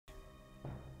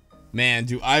Man,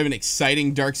 do I have an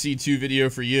exciting Darkseed 2 video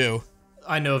for you.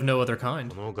 I know of no other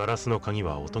kind.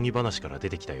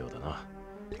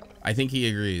 I think he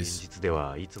agrees. He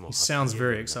sounds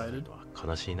very excited.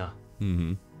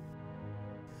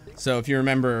 So if you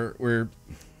remember, where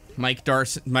Mike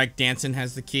Danson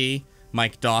has the key,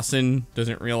 Mike Dawson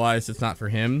doesn't realize it's not for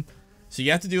him. So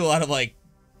you have to do a lot of like,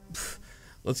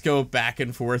 let's go back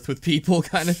and forth with people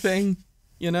kind of thing,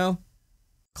 you know?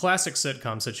 Classic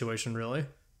sitcom situation, really.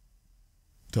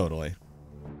 Totally.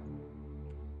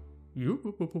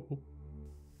 You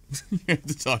have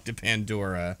to talk to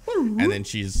Pandora, and then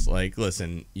she's like,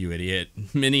 listen, you idiot.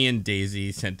 Minnie and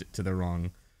Daisy sent it to the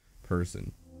wrong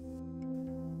person.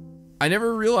 I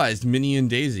never realized Minnie and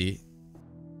Daisy,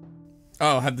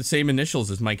 have the same initials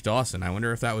as Mike Dawson. I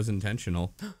wonder if that was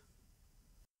intentional.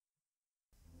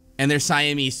 And they're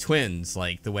Siamese twins,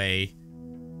 like the way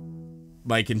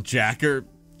Mike and Jack are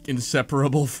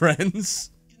inseparable friends.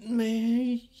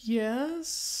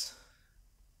 Yes?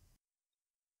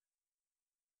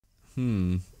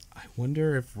 I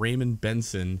wonder if Raymond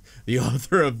Benson, the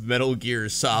author of Metal Gear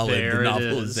Solid, the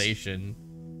novelization,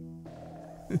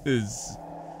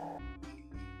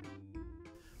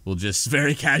 will just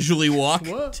very casually walk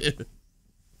to...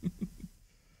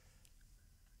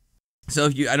 So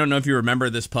if I don't know if you remember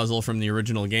this puzzle from the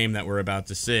original game that we're about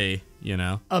to see, you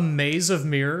know? A maze of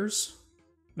mirrors,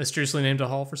 mysteriously named a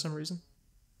hall for some reason.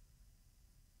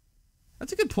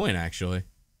 That's a good point, actually.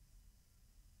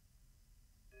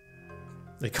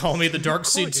 They call me the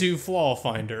Darkseed 2 Flaw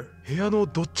Finder.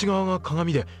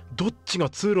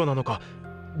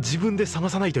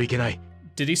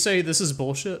 Did he say this is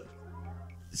bullshit?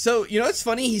 So, you know what's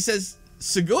funny? He says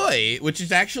sugoi, which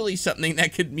is actually something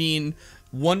that could mean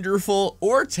wonderful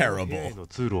or terrible.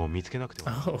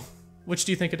 Oh, which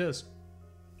do you think it is?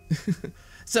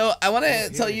 So, I want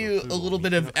to tell you a little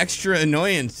bit of extra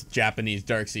annoyance Japanese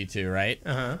Darkseed 2, right?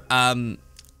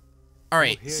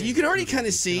 Alright, so you can already kind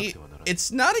of see,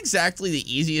 it's not exactly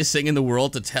the easiest thing in the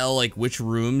world to tell, like, which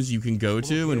rooms you can go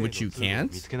to and which you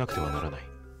can't.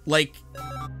 Like,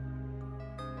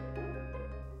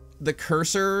 the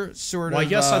cursor sort of... Well,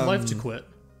 yes, I'd like to quit.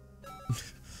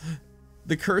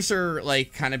 The cursor,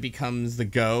 like, kind of becomes the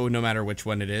go no matter which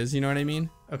one it is, you know what I mean?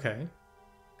 Okay.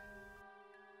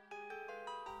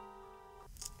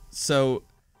 So,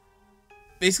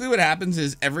 basically what happens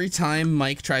is every time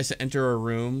Mike tries to enter a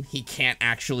room, he can't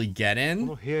actually get in.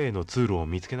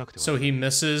 So he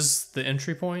misses the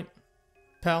entry point,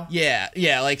 pal? Yeah,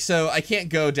 like, so I can't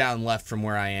go down left from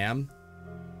where I am.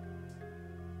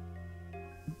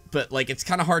 But, like, it's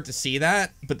kind of hard to see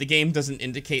that, but the game doesn't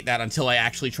indicate that until I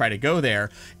actually try to go there.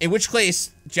 In which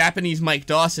case, Japanese Mike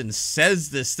Dawson says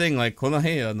this thing, like,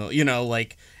 you know,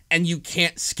 like, and you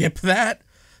can't skip that.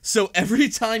 So every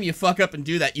time you fuck up and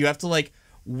do that, you have to, like,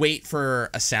 wait for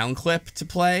a sound clip to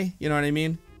play, you know what I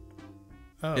mean?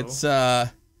 Oh.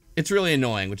 It's really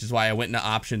annoying, which is why I went into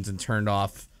options and turned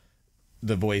off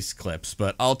the voice clips,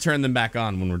 but I'll turn them back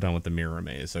on when we're done with the mirror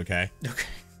maze, okay? Okay.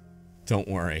 Don't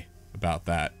worry about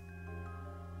that.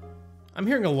 I'm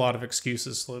hearing a lot of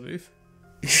excuses, Slow Beef.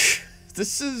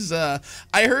 This is, I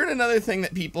heard another thing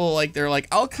that people, like, they're like,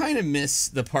 I'll kind of miss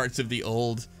the parts of the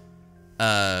old,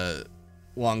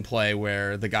 long play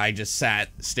where the guy just sat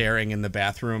staring in the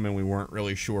bathroom and we weren't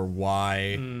really sure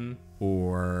why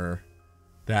or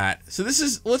that. So this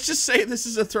is, let's just say this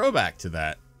is a throwback to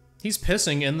that. He's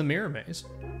pissing in the mirror maze.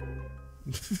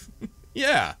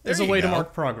 Yeah. There's a way to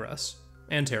mark progress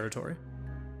and territory.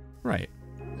 Right.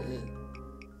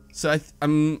 So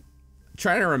I'm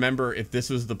trying to remember if this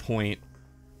was the point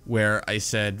where I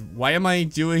said, why am I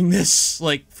doing this,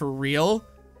 like, for real?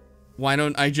 Why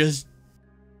don't I just...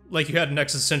 Like you had an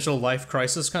existential life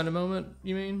crisis kind of moment,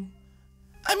 you mean?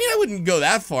 I mean, I wouldn't go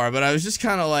that far, but I was just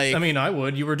kind of like... I mean, I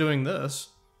would. You were doing this.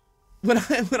 When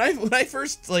I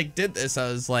first, like, did this, I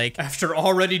was like... After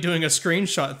already doing a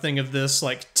screenshot thing of this,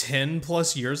 like, 10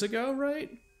 plus years ago,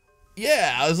 right?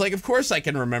 Yeah, I was like, of course I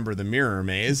can remember the mirror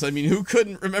maze. I mean, who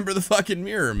couldn't remember the fucking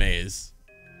mirror maze?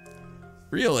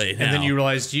 Really, now. And then you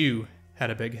realized you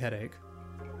had a big headache.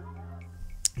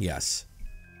 Yes.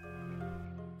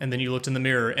 And then you looked in the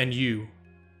mirror and you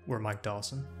were Mike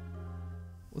Dawson.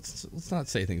 Let's not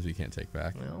say things we can't take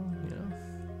back. Well, you know.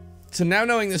 So now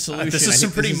knowing the solution... this is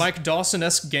some pretty Mike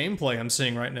Dawson-esque gameplay I'm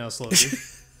seeing right now, Slowly.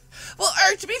 Well,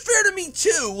 alright, to be fair to me,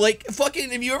 too, like,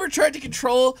 fucking, have you ever tried to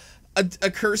control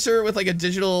a cursor with, like, a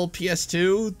digital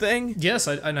PS2 thing? Yes,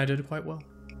 and I did it quite well.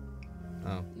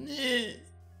 Oh.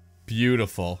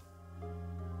 Beautiful.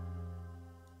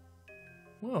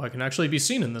 Well, I can actually be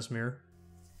seen in this mirror.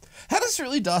 How does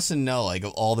really Dawson know, like,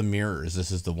 of all the mirrors, this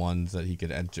is the ones that he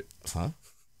could enter? Huh?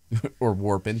 or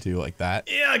warp into like that.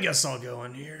 Yeah, I guess I'll go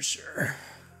in here, sure.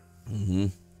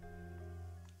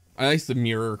 I guess the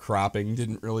mirror cropping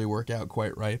didn't really work out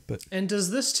quite right, but... And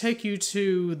does this take you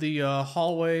to the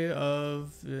hallway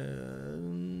of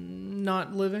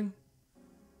not living?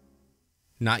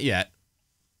 Not yet.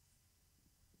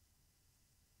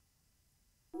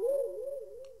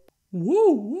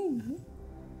 Woo, woo.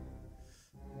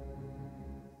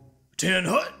 Tin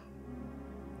Hut.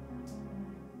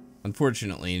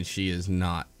 Unfortunately, she is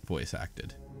not voice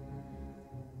acted.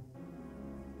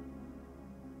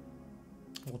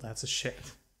 Well, that's a shame.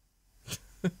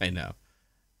 I know.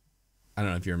 I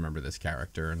don't know if you remember this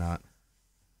character or not.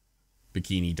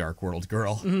 Bikini Dark World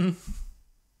Girl. Mm-hmm.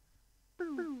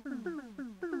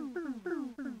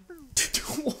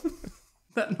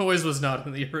 That noise was not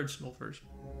in the original version.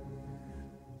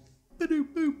 I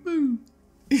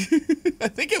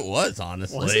think it was,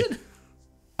 honestly. Was it?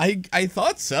 I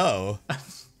thought so.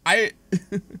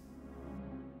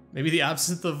 Maybe the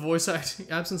absence of voice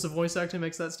acting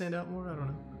makes that stand out more. I don't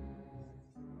know.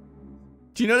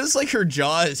 Do you notice like her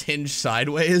jaw is hinged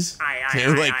sideways?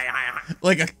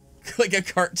 Like a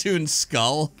cartoon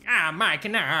skull. Mike,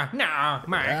 no, Mike. No,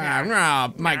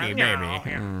 Mikey, baby.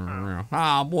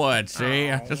 Oh, what? See,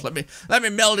 just let me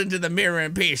meld into the mirror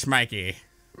in peace, Mikey.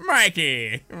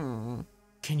 Mikey.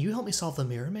 Can you help me solve the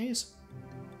mirror maze?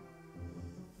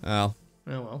 Oh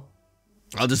well.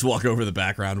 I'll just walk over the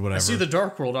background, whatever. I see the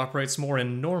Dark World operates more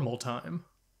in normal time.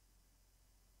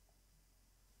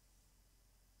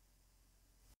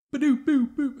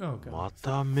 Oh, God.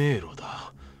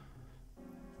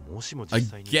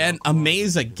 Again, a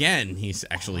maze again, he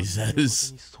actually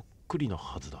says.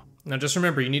 Now just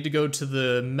remember, you need to go to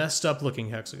the messed up looking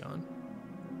hexagon.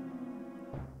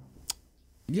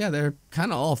 Yeah, they're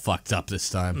kind of all fucked up this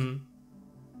time.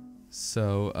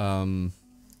 So,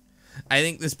 I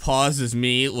think this pause is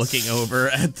me looking over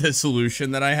at the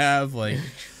solution that I have, like,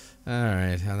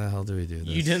 alright, how the hell do we do this?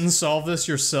 You didn't solve this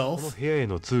yourself?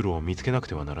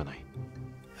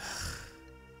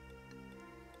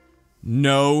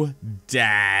 No,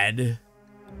 Dad.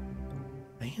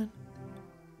 Man.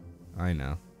 I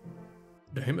know.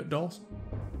 Damn it, Dawson.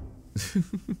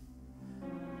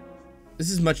 This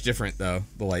is much different, though,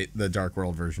 the Dark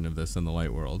World version of this than the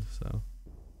Light World, so.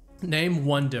 Name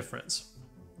one difference.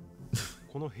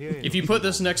 If you put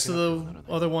this next to the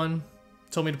other one,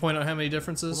 told me to point out how many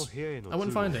differences, I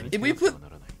wouldn't find any. If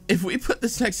we put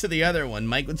this next to the other one,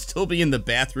 Mike would still be in the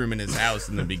bathroom in his house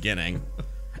in the beginning.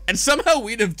 And somehow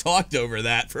we'd have talked over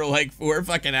that for like 4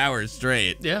 fucking hours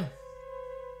straight. Yeah.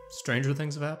 Stranger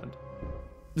things have happened.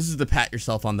 This is the pat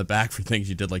yourself on the back for things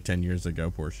you did like 10 years ago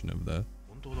portion of the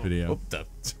video.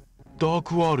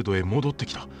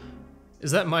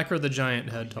 Is that Mike or the giant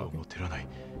head talking?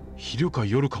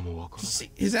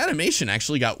 See, his animation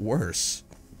actually got worse.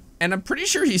 And I'm pretty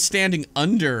sure he's standing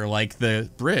under, like, the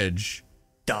bridge.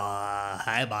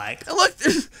 Hi, Mike. And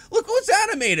look what's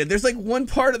animated. There's, like, one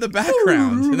part of the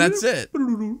background, and that's it.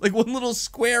 Like, one little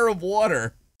square of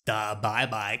water. Bye,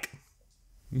 Mike.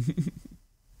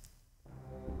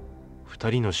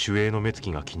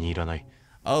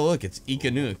 Oh, look, it's Eek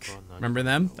and Ook. Remember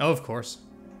them? Oh, of course.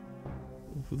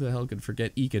 Who the hell could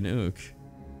forget Eek and Ook?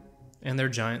 And their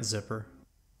giant zipper.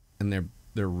 And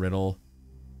their riddle.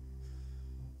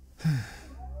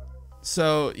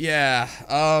 So, yeah,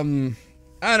 I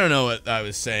don't know what I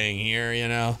was saying here, you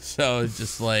know? So, it's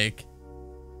just like...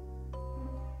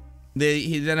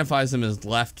 he identifies them as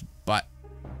left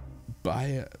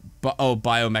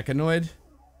biomechanoid?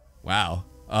 Wow.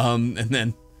 And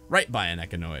then right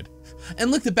biomechanoid. And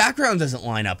look, the background doesn't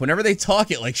line up. Whenever they talk,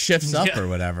 it like shifts up or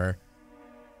whatever.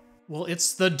 Well,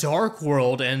 it's the Dark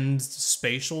World and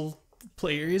spatial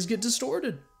areas get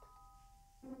distorted.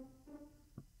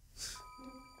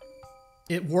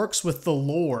 It works with the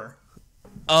lore.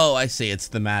 Oh, I see. It's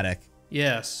thematic.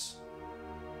 Yes.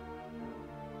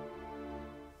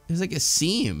 There's like a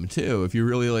seam, too, if you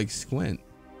really like squint.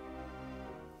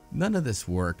 None of this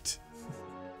worked.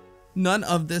 None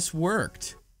of this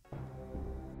worked.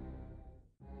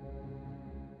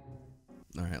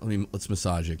 All right, let's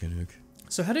massage it, Ganuk.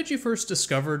 So how did you first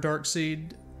discover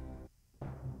Darkseed?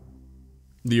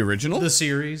 The original? The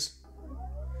series.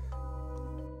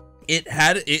 It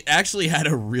actually had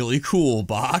a really cool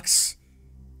box.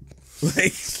 Like,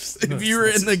 if you were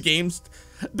in the games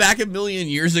back a million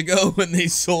years ago when they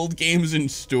sold games in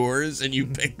stores and you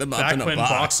picked them up in a box. Back when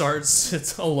box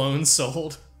arts alone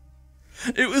sold.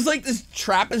 It was like this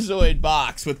trapezoid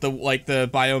box with the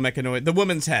biomechanoid, the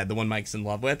woman's head, the one Mike's in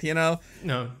love with, you know?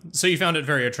 No. So you found it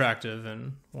very attractive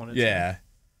and wanted to. Yeah.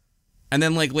 And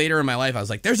then like later in my life, I was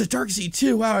like, there's a Darkseed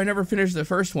 2. Wow, I never finished the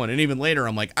first one. And even later,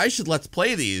 I'm like, I should let's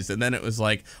play these. And then it was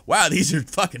like, wow, these are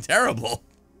fucking terrible.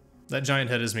 That giant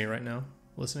head is me right now,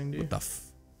 listening to you. What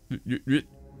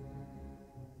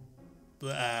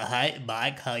the Hi,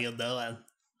 Mike. How you doing?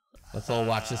 Let's all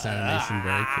watch this animation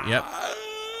very Yep.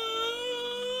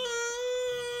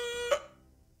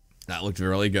 That looked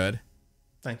really good.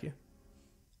 Thank you.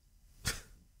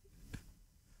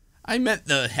 I meant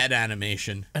the head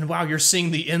animation. And wow, you're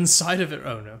seeing the inside of it.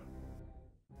 Oh no.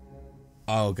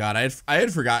 Oh god, I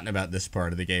had forgotten about this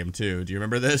part of the game too. Do you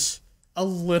remember this? A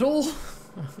little?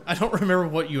 I don't remember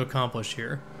what you accomplished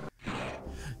here.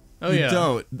 Oh yeah. You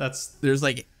don't. There's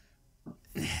like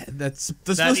that's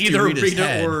that either Rita's Rita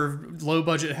head. or low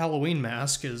budget Halloween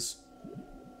mask is.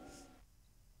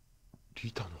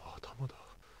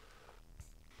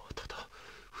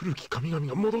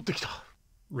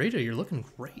 Rita, you're looking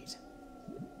great.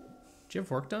 Did you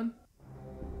have work done?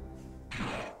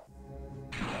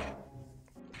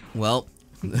 Well,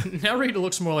 now Rita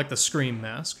looks more like the Scream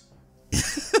mask.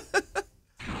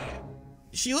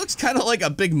 she looks kind of like a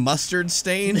big mustard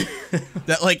stain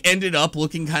that like ended up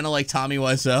looking kind of like Tommy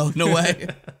Wiseau in a way.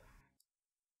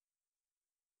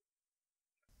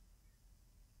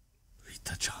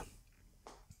 Rita-chan.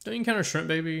 Don't you encounter Shrimp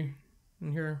Baby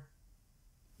in here?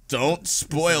 Don't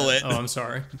spoil it. Oh, I'm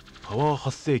sorry. Oh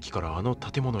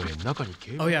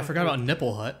yeah, I forgot about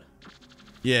Nipple Hut.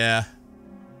 Yeah.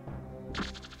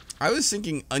 I was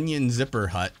thinking Onion Zipper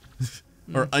Hut.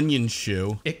 Or Onion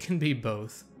Shoe. It can be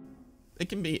both. It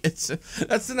can be. That's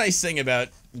the nice thing about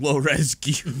low-res,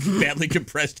 badly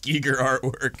compressed Giger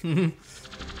artwork.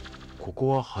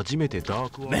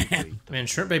 Man,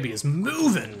 Shrimp Baby is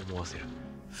moving.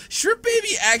 Shrimp Baby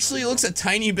actually looks a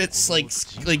tiny bit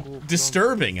like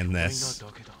disturbing in this.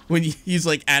 When he's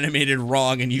like animated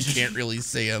wrong and you can't really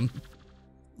see him.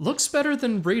 Looks better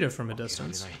than Rita from a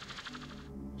distance.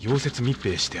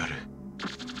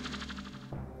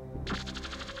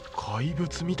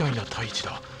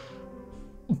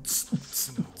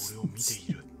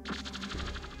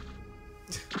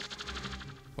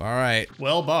 Alright.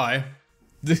 Well, bye.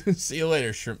 See you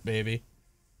later, Shrimp Baby.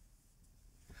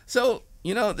 So,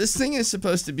 you know, this thing is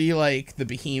supposed to be like the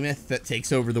behemoth that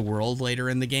takes over the world later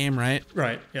in the game, right?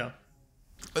 Right, yeah.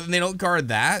 But then they don't guard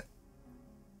that?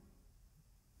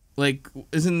 Like,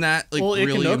 isn't that like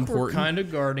really important? We're kind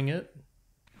of guarding it.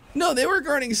 No, they were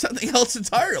guarding something else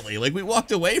entirely. Like, we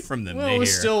walked away from them. Well, it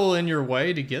was still in your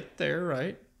way to get there,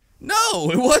 right? No,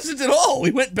 it wasn't at all.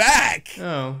 We went back.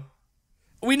 Oh.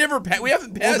 We haven't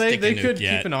passed they Dick could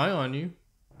yet. keep an eye on you.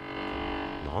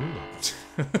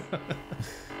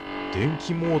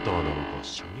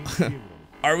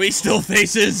 Are we still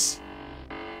faces?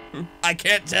 I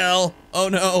can't tell. Oh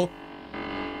no.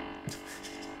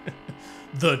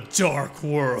 The dark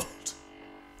world.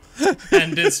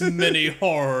 And its many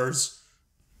horrors.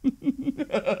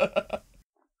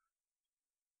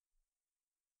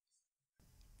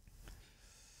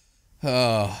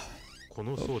 Oh. I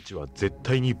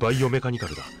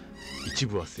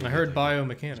heard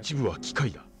biomechanical.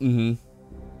 Mm-hmm.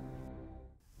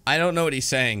 I don't know what he's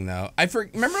saying though.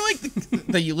 Remember like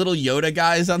the little Yoda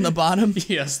guys on the bottom?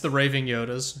 Yes, the raving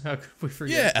Yodas. How could we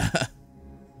forget?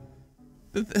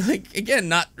 Yeah. Like again,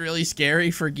 not really scary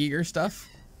for Giger stuff.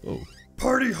 Oh.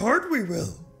 Party hard we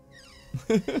will.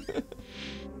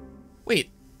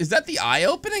 Wait, is that the eye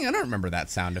opening? I don't remember that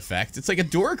sound effect. It's like a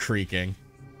door creaking.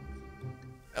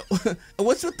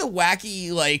 What's with the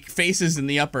wacky like faces in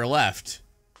the upper left?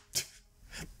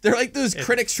 They're like those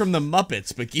critics from the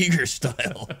Muppets, but Giger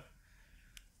style.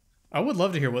 I would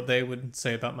love to hear what they would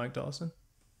say about Mike Dawson.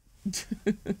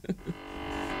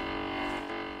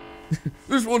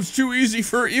 This one's too easy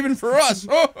even for us.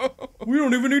 We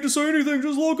don't even need to say anything,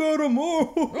 just look at him.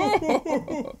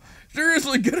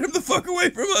 Seriously, get him the fuck away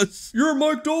from us. You're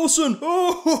Mike Dawson.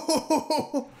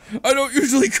 I don't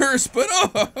usually curse, but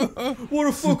what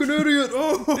a fucking idiot.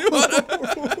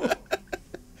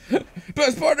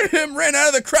 Best part of him ran out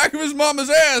of the crack of his mama's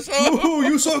ass. Oh,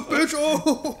 you suck, bitch.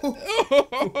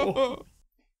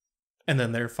 And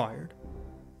then they're fired.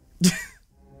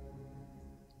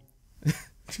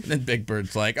 And then Big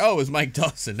Bird's like, oh, it was Mike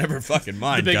Dawson. Never fucking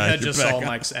mind, The big guys. head just saw up.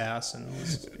 Mike's ass and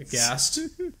was gassed.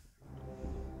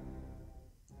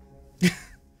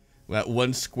 That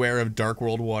one square of Dark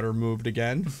World water moved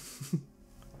again.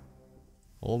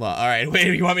 Hold on. All right,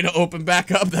 wait, you want me to open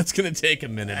back up? That's going to take a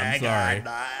minute. I'm sorry.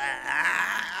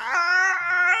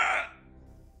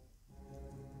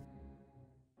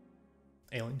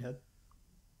 Alien head.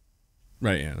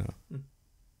 Right, yeah, no.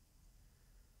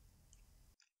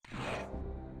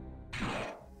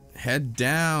 Head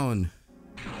down.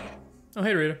 Oh,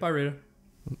 hey, Rita. Bye, Rita.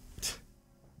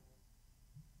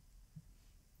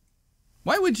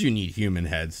 Why would you need human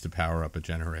heads to power up a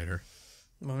generator?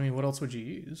 I mean, what else would you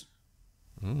use?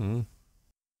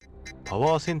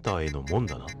 Power center への門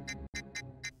だな。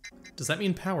 Does that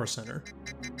mean power center?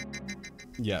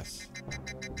 Yes.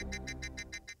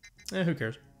 Who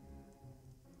cares?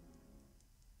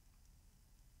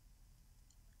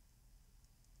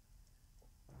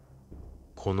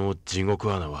 この地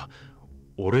獄穴は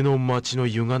俺の街の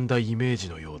歪んだイメージ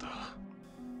のようだ。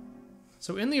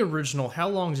 So in the original, how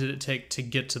long did it take to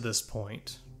get to this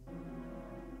point?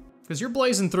 Because you're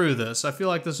blazing through this. I feel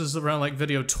like this is around like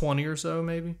video 20 or so,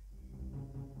 maybe?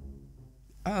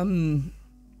 I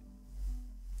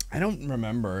don't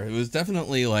remember. It was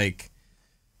definitely like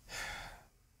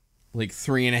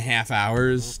 3.5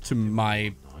 hours to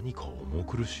my, 何か重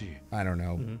苦しい。 I don't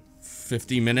know,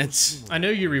 50 minutes. I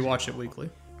know you rewatch it weekly.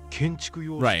 建築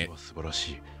様式は素晴ら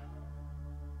しい。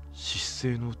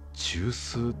姿勢の中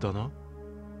枢だな。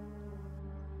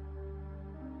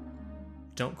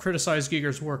 Don't criticize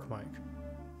Giger's work, Mike.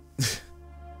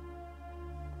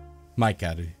 Mike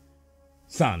got it.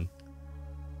 Son.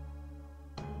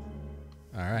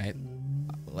 Alright.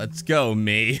 Let's go,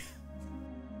 me.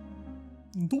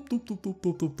 Maybe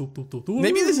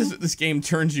this game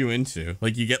turns you into.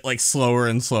 Like, you get, like, slower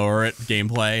and slower at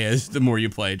gameplay as the more you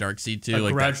play Darkseed 2. A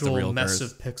like, gradual that's the real mess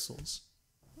curse. of pixels.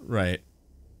 Right.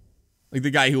 Like, the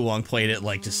guy who long played it,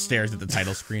 like, just stares at the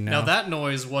title screen now. Now, that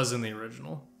noise was in the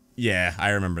original. Yeah,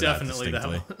 I remember Definitely that that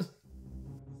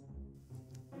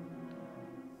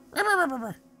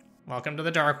one. Welcome to the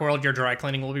Dark World. Your dry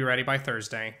cleaning will be ready by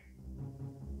Thursday.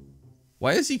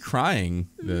 Why is he crying,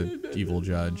 the evil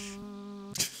judge?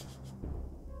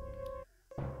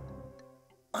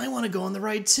 I want to go on the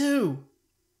ride too.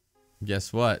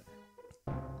 Guess what?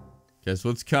 Guess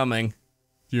what's coming?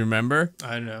 Do you remember?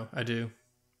 I know, I do.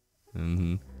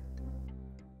 Mm-hmm.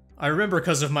 I remember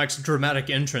because of Mike's dramatic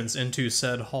entrance into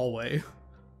said hallway.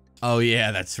 Oh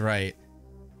yeah, that's right.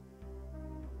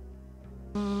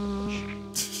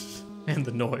 And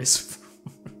the noise.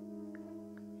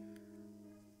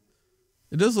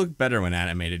 It does look better when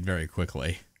animated very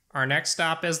quickly. Our next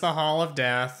stop is the Hall of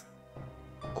Death.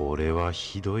 これは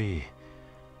ひどい。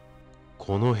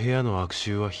この部屋の悪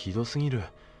臭はひどすぎる。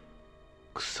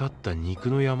腐った肉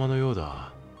の山のよう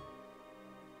だ。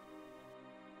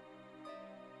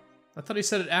 I thought he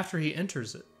said it after he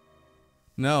enters it.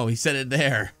 No, he said it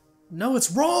there. No,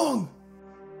 it's wrong!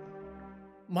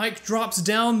 Mike drops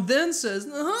down, then says,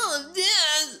 "Oh,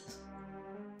 Dad!"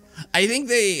 I think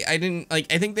they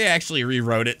actually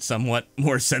rewrote it somewhat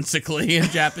more sensically in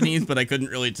Japanese, but I couldn't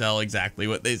really tell exactly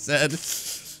what they said.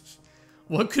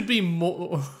 What could be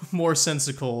more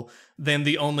sensical than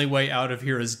the only way out of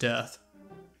here is death?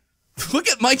 Look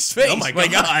at Mike's face. Oh my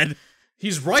God.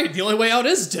 He's right. The only way out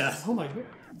is death. Oh my God.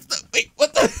 Wait,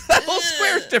 what the whole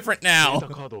square's different now?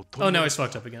 Oh, now he's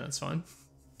fucked up again. It's fine.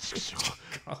 I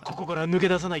feel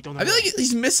like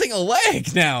he's missing a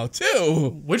leg now,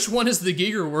 too. Which one is the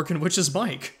Giger work and which is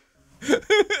Mike?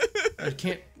 I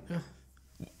can't...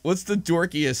 What's the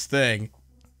dorkiest thing?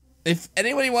 If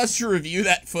anybody wants to review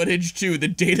that footage too, the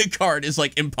data card is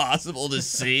like impossible to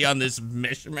see on this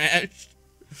mishmash.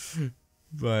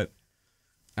 But,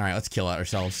 alright, let's kill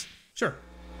ourselves. Sure.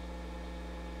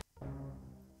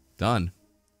 Done.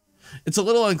 It's a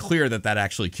little unclear that that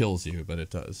actually kills you, but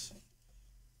it does.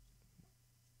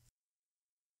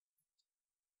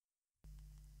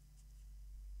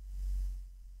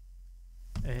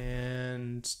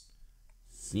 And...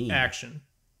 Scene. Action.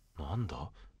 なん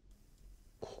だ?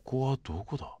 ここはど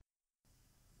こだ?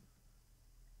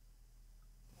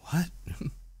 What?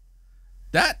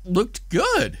 That looked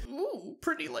good. Ooh,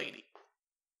 pretty lady.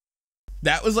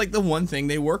 That was like the one thing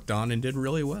they worked on and did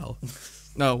really well.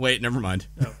 No, wait, never mind.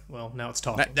 Oh, well, now it's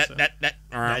talking.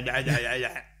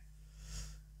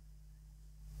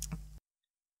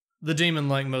 The demon,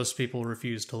 like most people,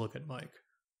 refused to look at Mike.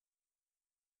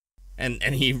 And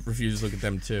he refused to look at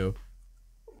them too.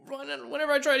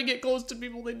 Whenever I try to get close to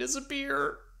people, they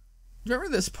disappear. Remember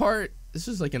this part? This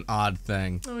is like an odd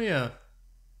thing. Oh, yeah.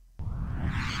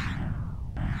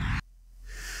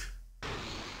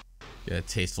 Get a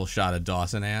tasteful shot of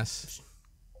Dawson ass.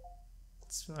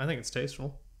 I think it's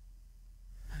tasteful.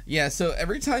 Yeah, so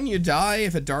every time you die,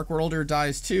 if a Dark Worlder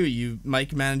dies too,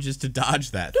 Mike manages to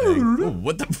dodge that thing. Ooh,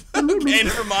 what the fuck? Okay,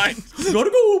 never mind. Gotta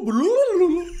go.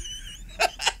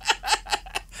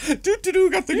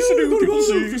 Got things to do. People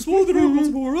see.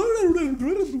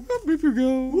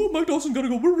 Oh, Mike Dawson gotta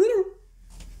go.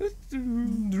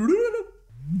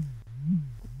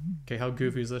 Okay, how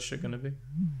goofy is this shit gonna be?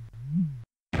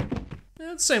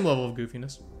 Yeah, it's the same level of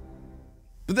goofiness.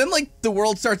 But then, like, the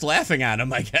world starts laughing at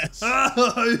him, I guess.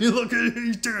 Look at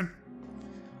he's dead.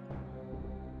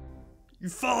 You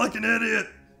fall like an idiot.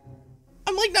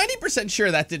 I'm like 90% sure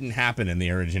that didn't happen in the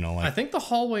original. Like, I think the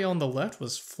hallway on the left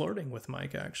was flirting with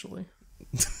Mike, actually.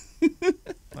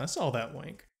 I saw that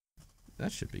wink.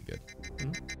 that should be good.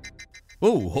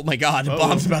 Oh my god, the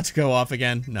bomb's about to go off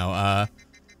again. No,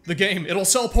 The game, it'll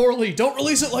sell poorly. Don't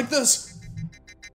release it like this.